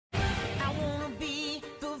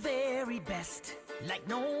best, like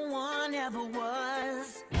no one ever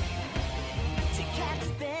was. To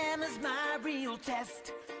catch them is my real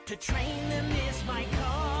test, to train them is my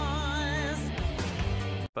cause.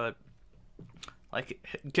 But like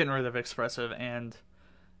getting rid of Expressive and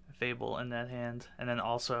Fable in that hand, and then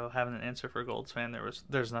also having an answer for Goldspan,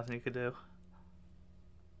 there's nothing you could do.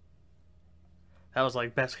 That was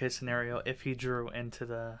like best case scenario if he drew into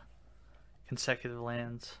the consecutive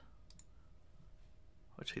lands,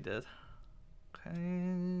 which he did.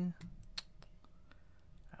 Okay.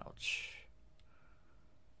 Ouch.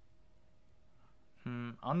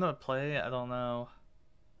 On the play, I don't know.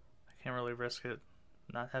 I can't really risk it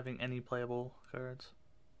not having any playable cards.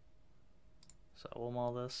 So we'll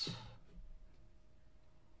maul this.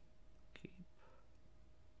 Keep.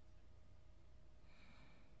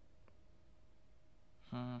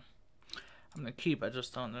 I'm gonna keep. I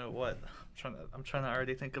just don't know what. I'm trying to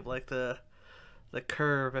already think of like the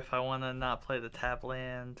curve if I want to not play the tap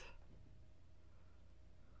land.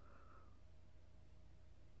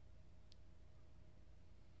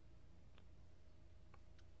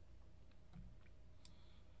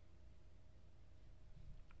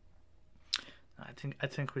 I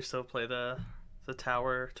think we still play the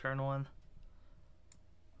tower turn one.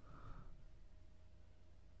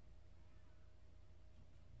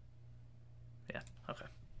 Yeah, okay.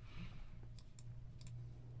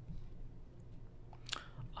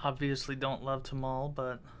 Obviously don't love to maul,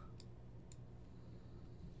 but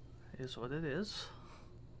it is what it is.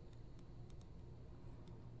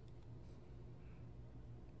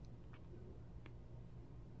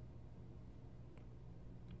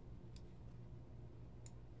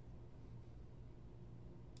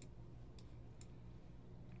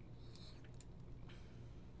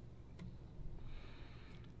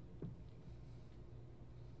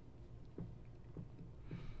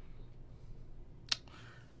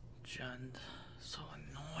 JUND, so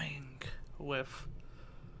annoying. Whiff.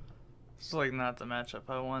 It's like not the matchup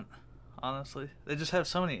I want, honestly. They just have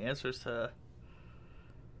so many answers to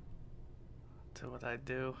what I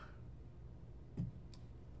do.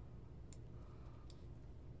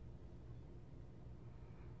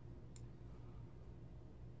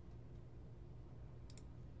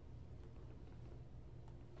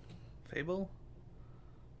 Fable?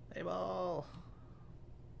 Fable!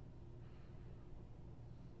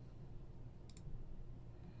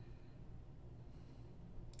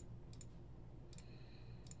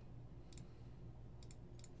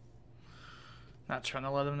 Not trying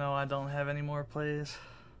to let him know I don't have any more plays.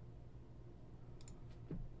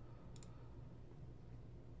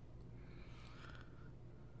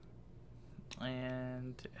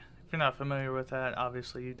 And if you're not familiar with that,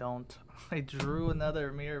 obviously you don't. I drew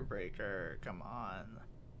another Mirror Breaker. Come on.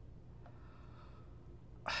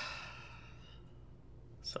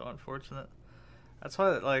 So unfortunate. That's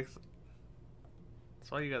why, like,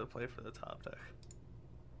 that's why you gotta play for the top deck.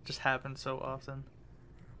 It just happens so often.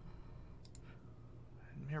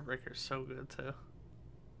 Mirror Breaker's so good too.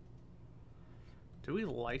 Do we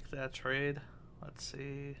like that trade? Let's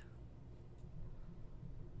see.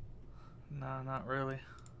 No, not really.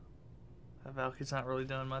 That Valky's not really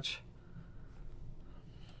doing much.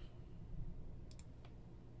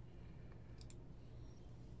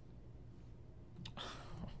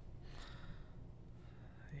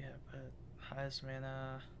 Yeah, but highest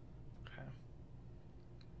mana. Okay.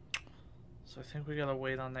 So I think we gotta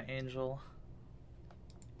wait on the Angel.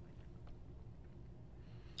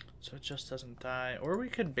 So it just doesn't die. Or we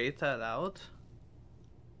could bait that out.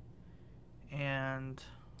 And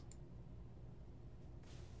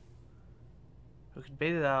we could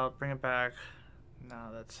bait it out, bring it back.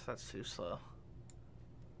 No, that's too slow.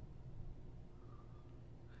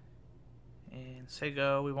 And say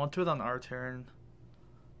go. We won't do it on our turn.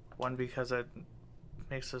 One, because it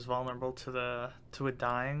makes us vulnerable to it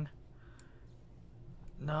dying.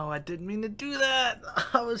 No, I didn't mean to do that.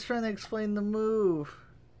 I was trying to explain the move.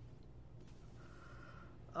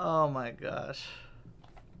 Oh my gosh.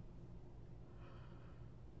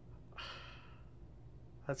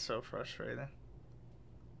 That's so frustrating.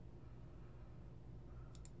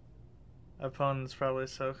 Opponent's probably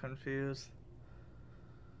so confused.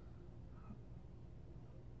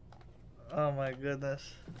 Oh my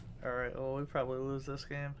goodness. Alright, well, we probably lose this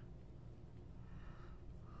game.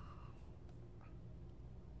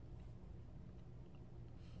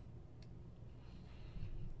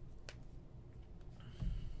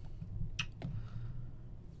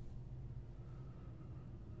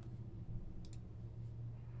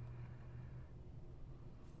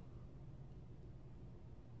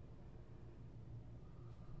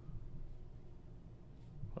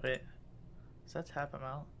 Wait, does that tap him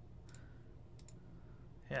out?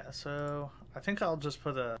 Yeah, so I think I'll just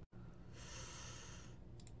put a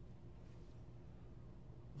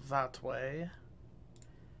that way.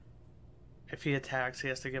 If he attacks, he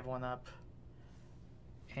has to give one up.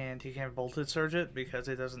 And he can't Voltage Surge it because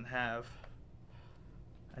he doesn't have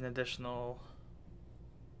an additional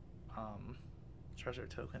treasure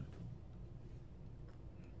token.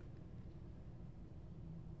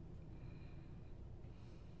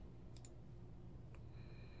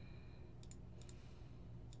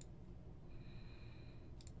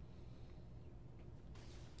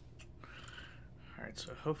 Alright,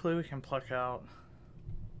 so hopefully we can pluck out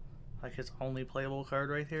like his only playable card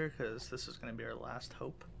right here, because this is going to be our last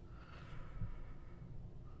hope.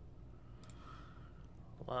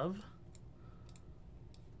 Love.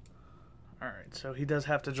 Alright, so he does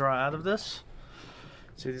have to draw out of this.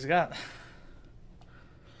 Let's see what he's got.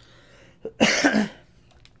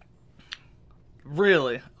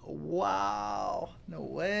 Really? Wow. No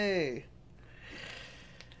way.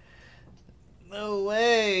 No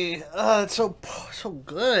way. It's so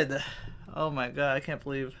good. Oh my god, I can't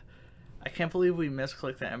believe we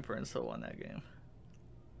misclicked the Emperor and still won that game.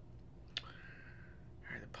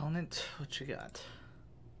 Alright, opponent, what you got?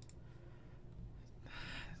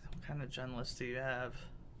 What kind of gen list do you have?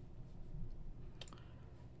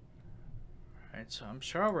 Alright, so I'm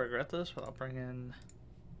sure I'll regret this, but I'll bring in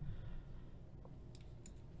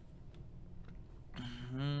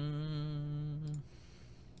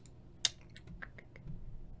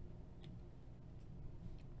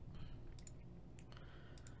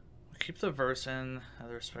keep the verse in, out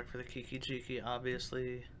of respect for the Kiki Jiki,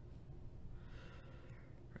 obviously.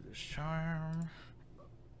 Reduce charm.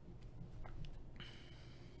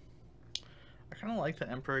 I kind of like the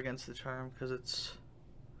Emperor against the charm because it's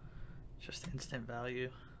just instant value.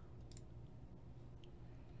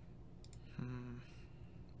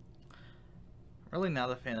 Really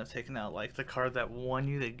not a fan of taking out like the card that won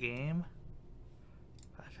you the game.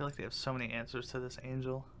 I feel like they have so many answers to this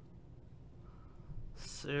Angel.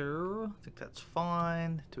 So I think that's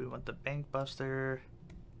fine. Do we want the Bank Buster?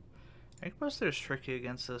 Bank Buster is tricky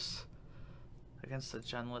against this, against the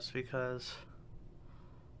gen list, because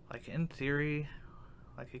like in theory,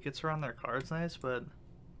 like it gets around their cards nice, but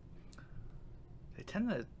they tend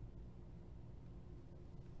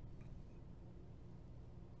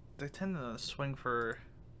to swing for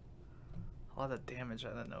a lot of damage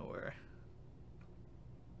out of nowhere.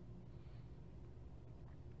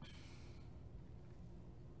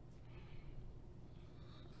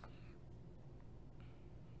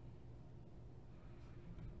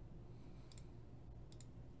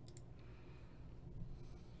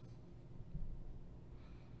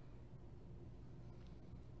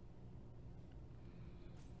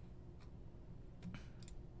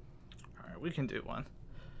 Alright, we can do one.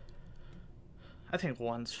 I think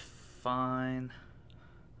one's fine.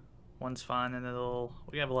 One's fine, and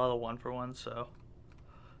we have a lot of 1-for-1, so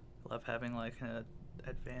I love having like an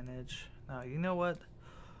advantage. Now, you know what?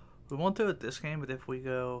 We won't do it this game, but if we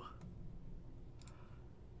go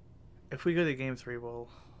to game 3, we'll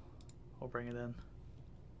bring it in.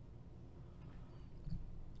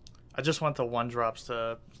 I just want the 1-drops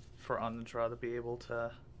for on the draw to be able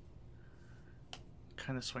to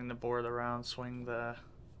kind of swing the board around, swing the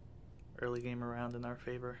early game around in our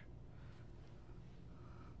favor.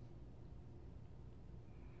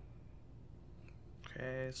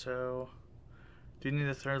 Okay, so do need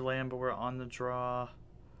a 3rd land, but we're on the draw,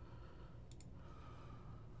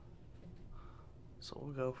 so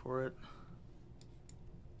we'll go for it.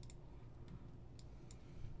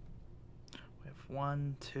 We have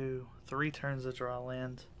 1, 2, 3 turns to draw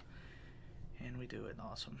land, and we do it.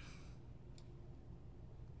 Awesome.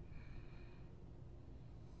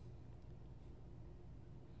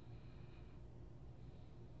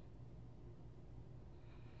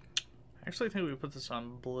 I actually think we put this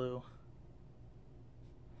on blue.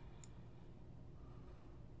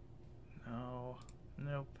 No.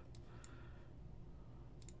 Nope.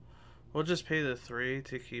 We'll just pay the 3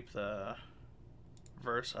 to keep the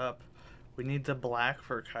verse up. We need the black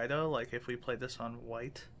for Kaito. Like if we play this on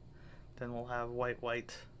white, then we'll have white,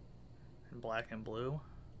 white, and black and blue.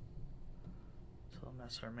 So it'll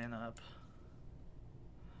mess our mana up.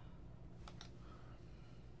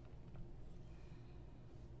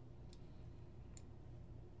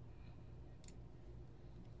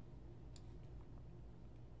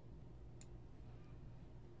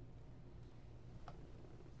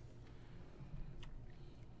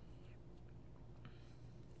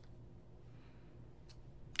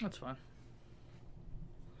 That's fine.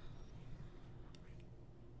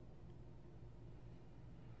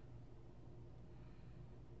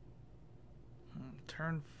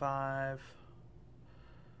 turn 5.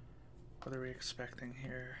 What are we expecting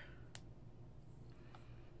here?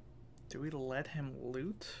 Do we let him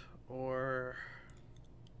loot or...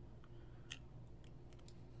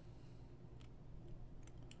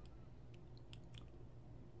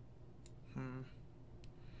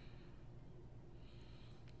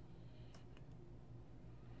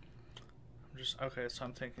 Okay, so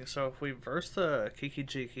I'm thinking, so if we verse the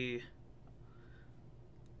Kiki-Jiki,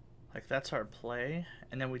 like that's our play,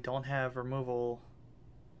 and then we don't have removal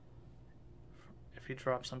if he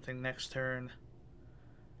drops something next turn,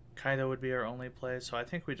 Kaito would be our only play, so I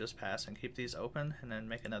think we just pass and keep these open and then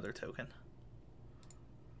make another token.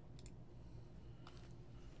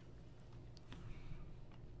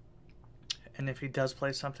 And if he does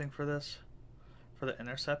play something for this, for the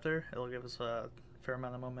Interceptor, it'll give us a fair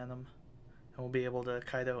amount of momentum. And we'll be able to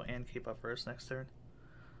Kaito and keep up verse next turn.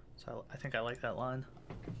 So I think I like that line.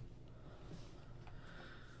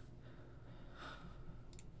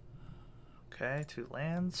 Okay, 2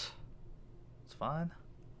 lands. It's fine.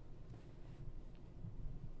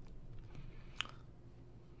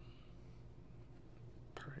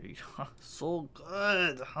 Pretty so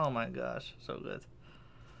good. Oh my gosh, so good.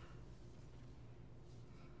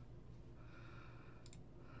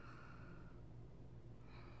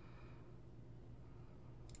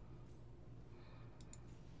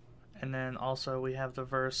 And then also we have the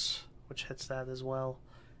verse, which hits that as well.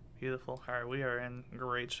 Beautiful. Alright, we are in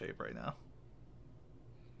great shape right now.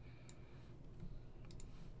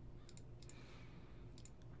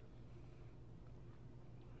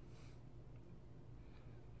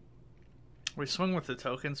 We swing with the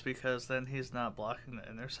tokens because then he's not blocking the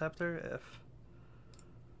Interceptor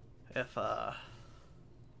if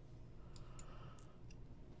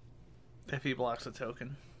he blocks a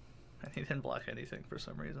token. And he didn't block anything for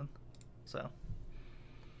some reason. So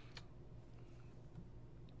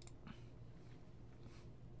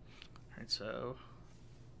alright, so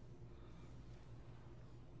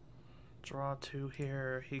draw 2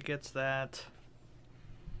 here. He gets that.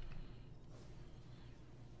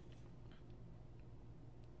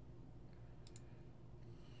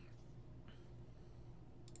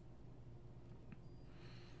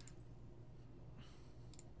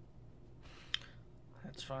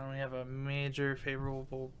 That's fine. We have a major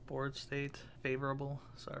favorable board state. Favorable,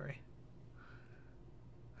 sorry.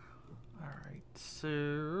 Alright,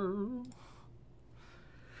 so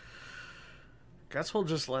guess we'll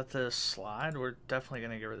just let this slide. We're definitely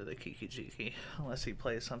gonna get rid of the Kiki-Jiki unless he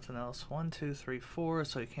plays something else. 1, 2, 3, 4,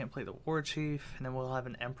 so he can't play the Warchief, and then we'll have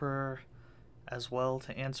an Emperor as well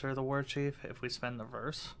to answer the Warchief if we spend the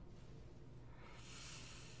verse.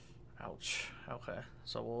 Ouch. Okay,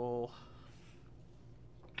 so we'll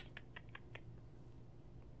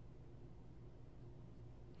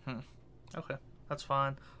okay, that's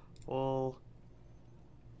fine. We'll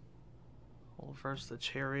verse the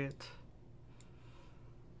Chariot.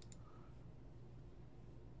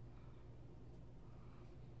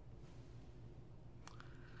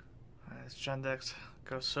 This Gen decks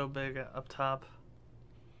goes so big up top.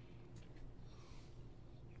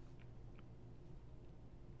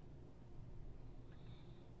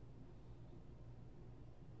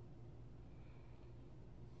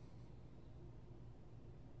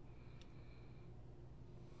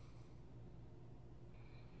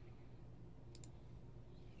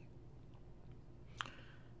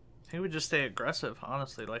 I think we just stay aggressive,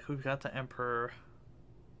 honestly. Like, we've got the Emperor.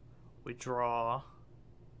 We draw.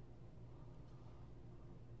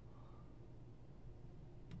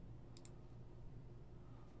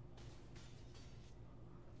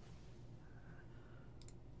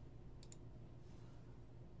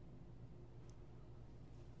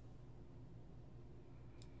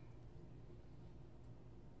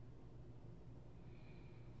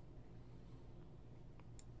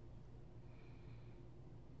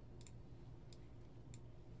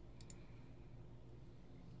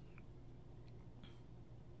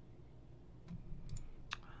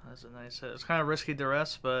 That's a nice hit. It's kind of risky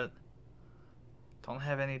Duress, but don't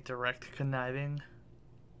have any direct conniving,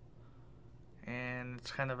 and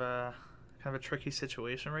it's kind of a tricky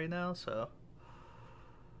situation right now. So,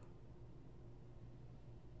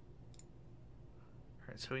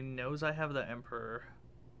 alright, so he knows I have the Emperor,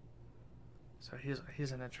 so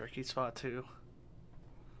he's in a tricky spot too.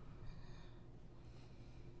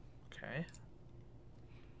 Okay,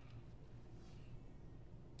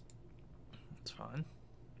 that's fine.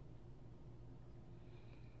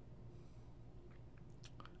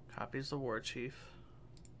 Copies the Warchief.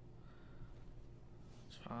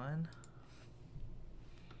 It's fine.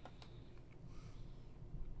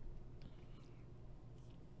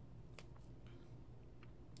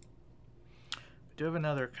 do have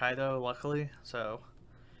another Kaito, luckily, so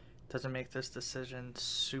it doesn't make this decision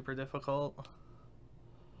super difficult.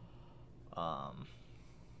 Yeah,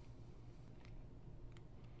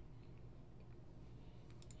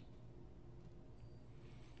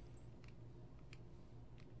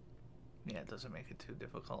 it doesn't make it too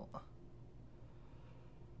difficult.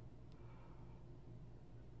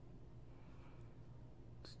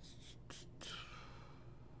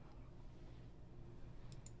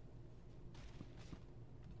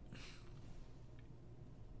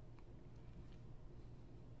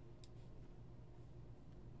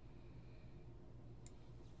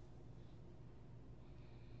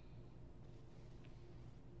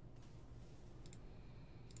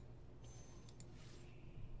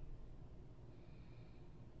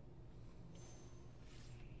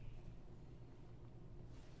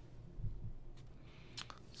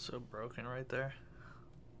 So broken right there.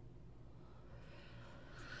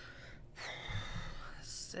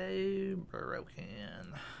 So broken.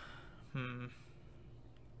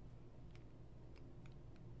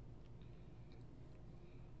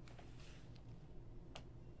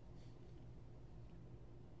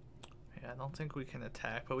 Yeah, I don't think we can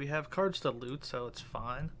attack, but we have cards to loot, so it's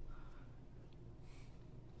fine.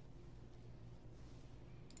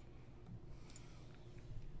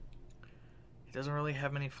 He doesn't really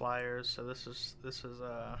have many flyers, so this is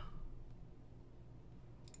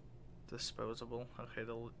disposable. Okay,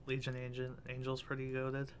 the Legion Angel's pretty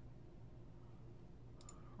goated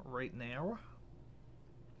right now.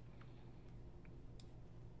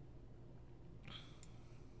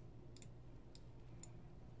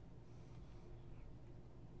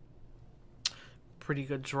 Pretty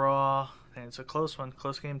good draw, and it's a close one.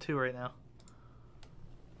 Close game too right now.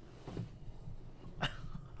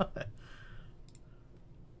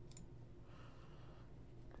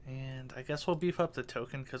 And I guess we'll beef up the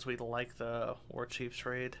token because we like the Warchief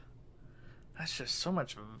trade. That's just so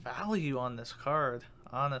much value on this card,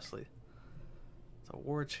 honestly. The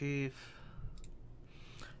Warchief.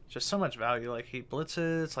 Just so much value. Like, he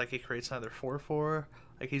blitzes, like he creates another 4/4.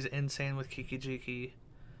 Like, he's insane with Kiki-Jiki.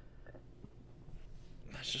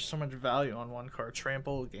 There's just so much value on one card.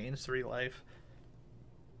 Trample, gains 3 life.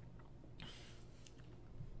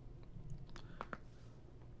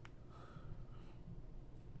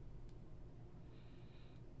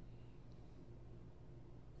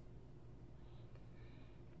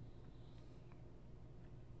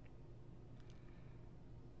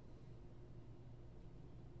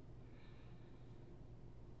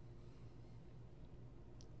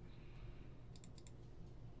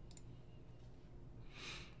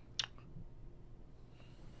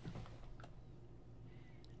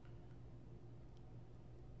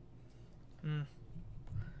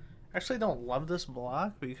 Actually don't love this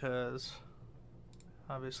block because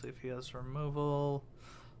obviously if he has removal.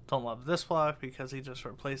 Don't love this block because he just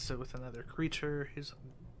replaced it with another creature. He's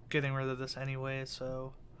getting rid of this anyway,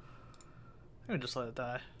 so I'm gonna just let it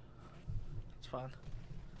die. It's fine.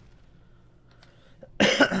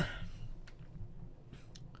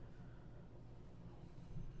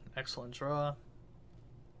 Excellent draw.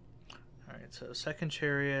 Alright, so second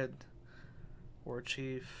Chariot,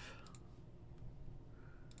 Warchief.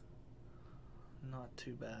 Not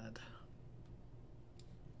too bad.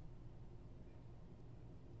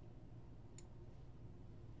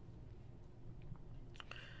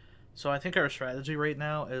 So I think our strategy right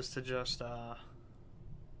now is to just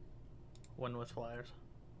win with flyers.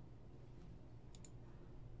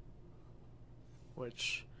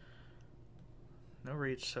 Which, no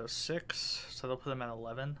reach, so 6, so they'll put them at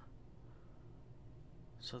 11.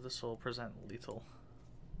 So this will present lethal.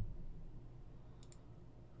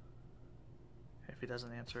 If he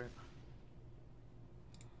doesn't answer it.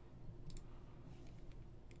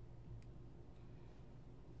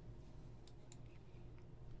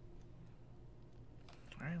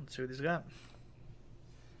 Alright, let's see what he's got.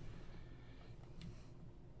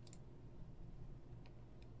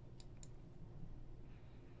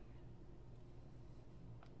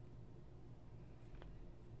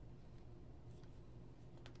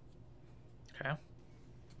 Okay.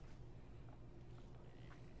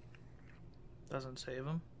 Doesn't save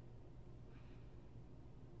him.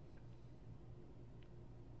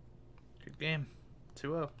 Good game.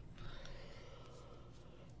 2-0.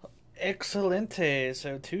 Excelente.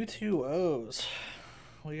 So 2 2-0s.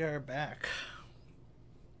 We are back.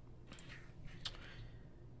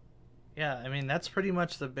 Yeah, I mean, that's pretty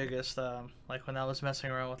much the biggest, like when I was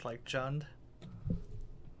messing around with like JUND,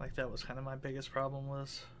 like that was kind of my biggest problem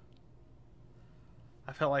was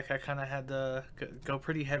I felt like I kind of had to go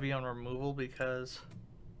pretty heavy on removal because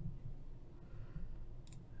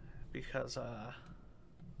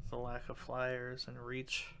the lack of flyers and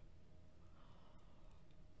reach.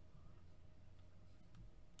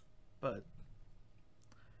 But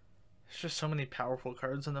there's just so many powerful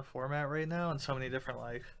cards in the format right now, and so many different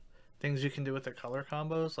like things you can do with the color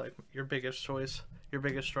combos. Like your biggest choice, your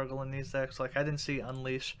biggest struggle in these decks. Like I didn't see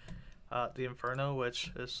Unleash the Inferno,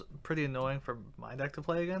 which is pretty annoying for my deck to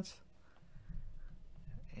play against.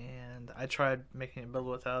 And I tried making a build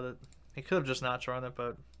without it. He could have just not drawn it,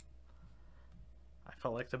 but I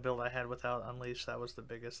felt like the build I had without Unleash, that was the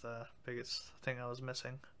biggest thing I was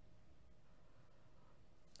missing.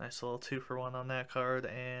 Nice little 2-for-1 on that card,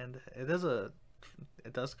 and it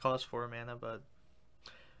does cost 4 mana, but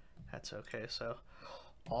that's okay. So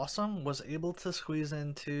awesome, was able to squeeze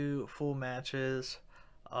into full matches.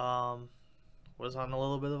 Was on a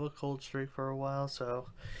little bit of a cold streak for a while, so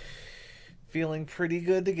feeling pretty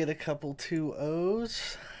good to get a couple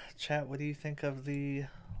 2-0s. Chat, what do you think of the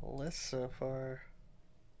list so far?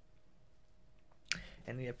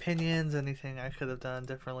 Any opinions, anything I could have done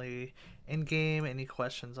differently in game, any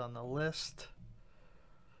questions on the list?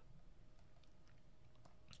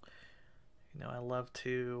 You know, I love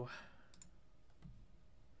to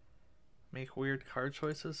make weird card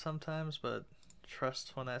choices sometimes, but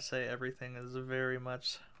trust when I say everything is very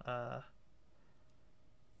much thought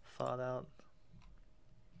out.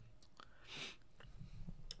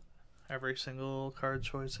 Every single card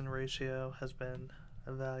choice and ratio has been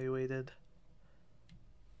evaluated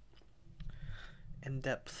in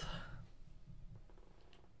depth.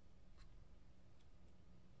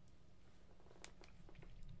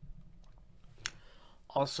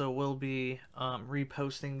 Also, we'll be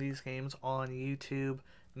reposting these games on YouTube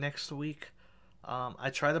next week. I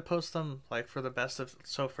try to post them like for the best of,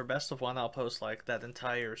 so for best of one I'll post like that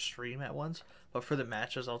entire stream at once, but for the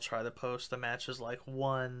matches I'll try to post the matches like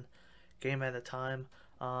one game at a time.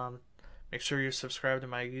 Make sure you're subscribed to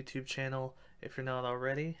my YouTube channel if you're not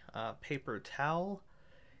already. Paper Towel,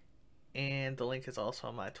 and the link is also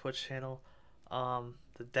on my Twitch channel.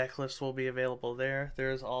 The deck list will be available there.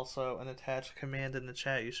 There is also an attached command in the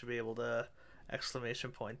chat. You should be able to !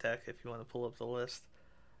 deck if you want to pull up the list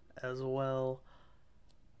as well.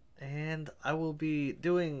 And I will be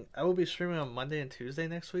streaming on Monday and Tuesday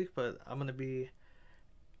next week, but I'm going to be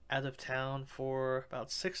out of town for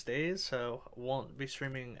about 6 days, so won't be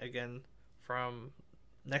streaming again from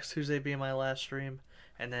next Tuesday being my last stream,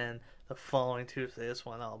 and then the following Tuesday is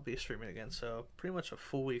when I'll be streaming again, so pretty much a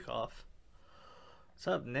full week off. What's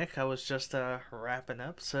up, Nick? I was just wrapping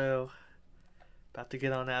up, so about to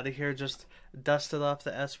get on out of here. Just dusted off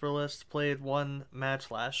the Esper list, played one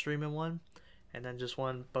match last stream and won, and then just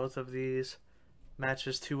won both of these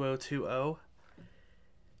matches 2-0,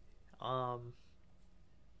 2-0.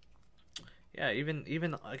 Yeah,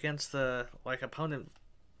 even against the opponent,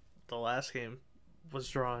 the last game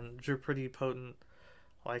drew pretty potent.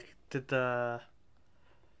 Like did the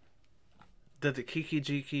Kiki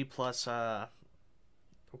Jiki plus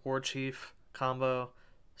Warchief combo.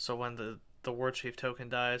 So when the Warchief token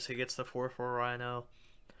dies, he gets the 4/4 Rhino.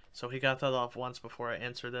 So he got that off once before I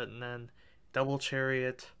answered it, and then double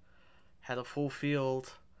Chariot, had a full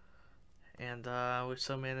field, and we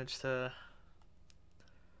still managed to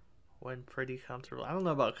win pretty comfortably. I don't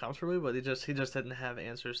know about comfortably, but he just didn't have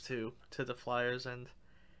answers to the flyers, and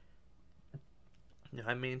you know,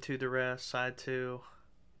 I mean to Duress, side 2,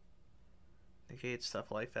 negate, stuff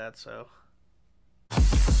like that, so